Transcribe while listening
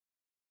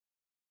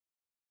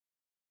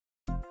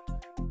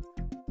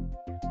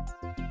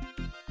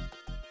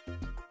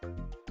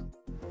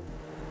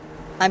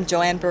I'm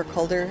Joanne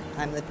Burkholder.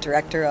 I'm the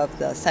director of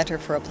the Center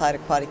for Applied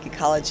Aquatic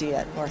Ecology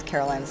at North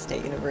Carolina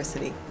State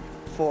University.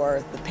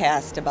 For the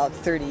past about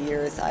 30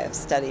 years, I have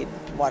studied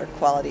water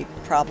quality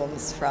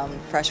problems from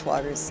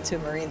freshwaters to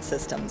marine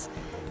systems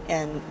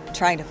and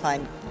trying to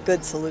find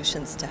good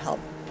solutions to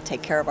help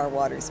take care of our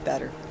waters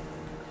better.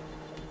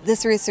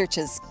 This research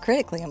is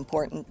critically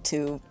important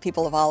to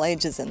people of all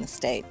ages in the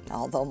state,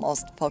 although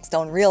most folks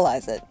don't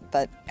realize it,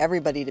 but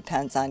everybody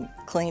depends on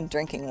clean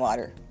drinking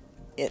water.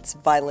 It's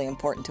vitally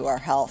important to our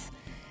health,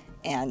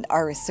 and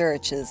our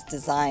research is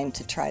designed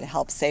to try to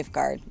help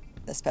safeguard,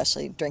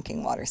 especially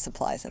drinking water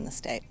supplies in the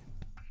state.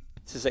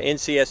 This is an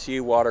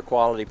NCSU water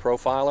quality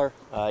profiler.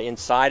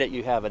 Inside it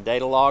you have a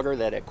data logger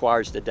that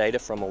acquires the data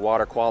from a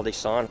water quality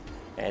sonde,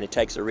 and it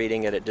takes a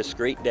reading at a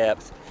discrete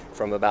depth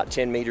from about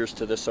 10 meters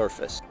to the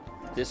surface.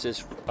 This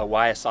is a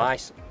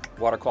YSI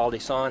water quality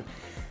sonde.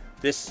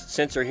 This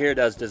sensor here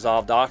does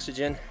dissolved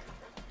oxygen.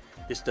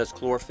 This does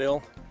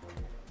chlorophyll,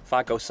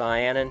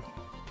 phycocyanin,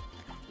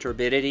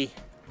 turbidity,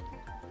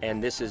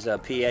 and this is a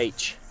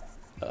pH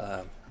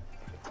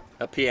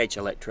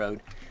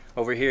electrode.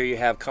 Over here you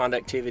have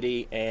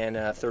conductivity and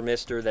a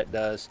thermistor that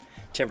does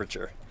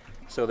temperature.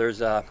 So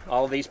there's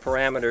all of these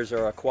parameters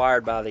are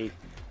acquired by the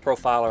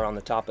profiler on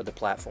the top of the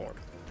platform.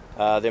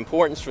 The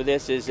importance for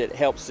this is it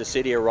helps the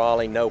city of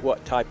Raleigh know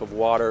what type of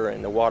water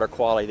and the water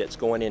quality that's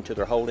going into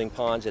their holding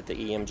ponds at the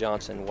E.M.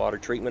 Johnson water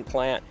treatment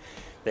plant.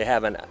 They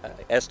have an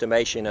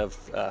estimation of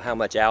how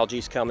much algae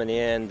is coming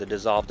in, the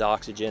dissolved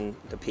oxygen,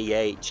 the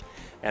pH,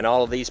 and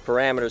all of these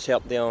parameters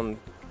help them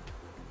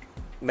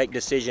make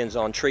decisions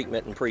on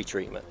treatment and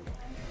pre-treatment.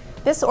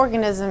 This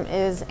organism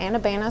is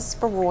Anabanis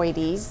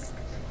sporoides.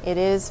 It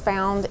is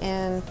found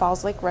in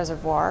Falls Lake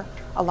Reservoir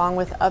along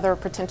with other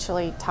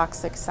potentially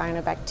toxic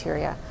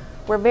cyanobacteria.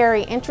 We're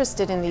very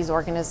interested in these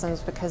organisms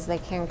because they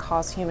can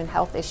cause human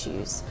health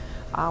issues.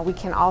 We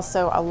can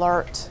also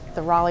alert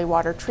the Raleigh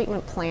water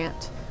treatment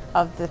plant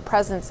of the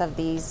presence of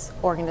these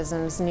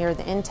organisms near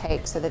the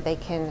intake so that they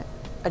can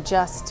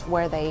adjust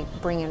where they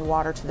bring in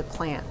water to the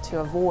plant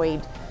to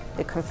avoid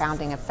the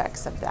confounding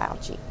effects of the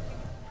algae.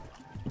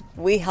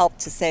 We help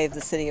to save the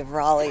city of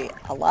Raleigh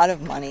a lot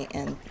of money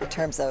in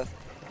terms of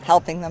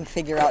helping them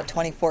figure out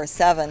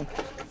 24/7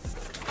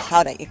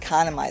 how to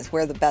economize,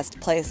 where the best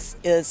place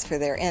is for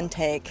their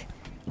intake,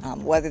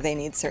 whether they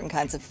need certain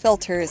kinds of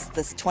filters.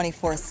 This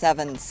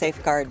 24/7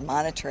 safeguard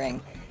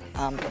monitoring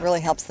really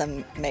helps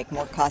them make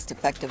more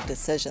cost-effective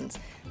decisions.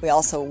 We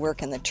also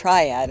work in the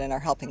triad and are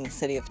helping the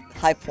city of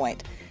High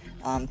Point.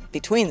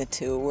 Between the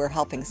two, we're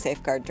helping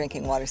safeguard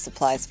drinking water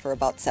supplies for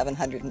about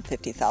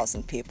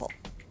 750,000 people.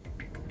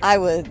 I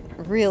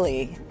would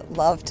really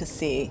love to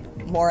see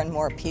more and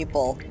more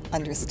people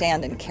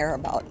understand and care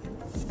about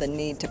the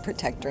need to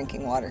protect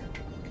drinking water.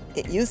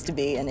 It used to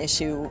be an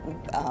issue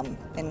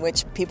in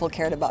which people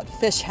cared about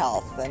fish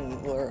health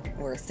and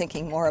were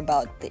thinking more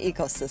about the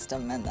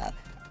ecosystem and the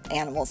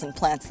animals and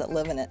plants that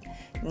live in it.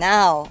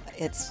 Now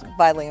it's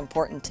vitally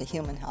important to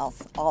human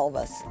health, all of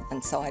us,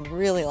 and so I'd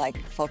really like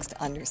folks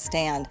to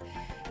understand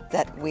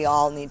that we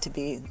all need to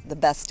be the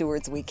best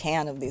stewards we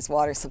can of these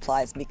water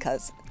supplies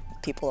because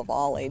people of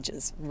all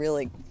ages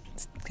really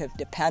could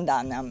depend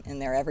on them in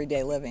their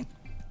everyday living.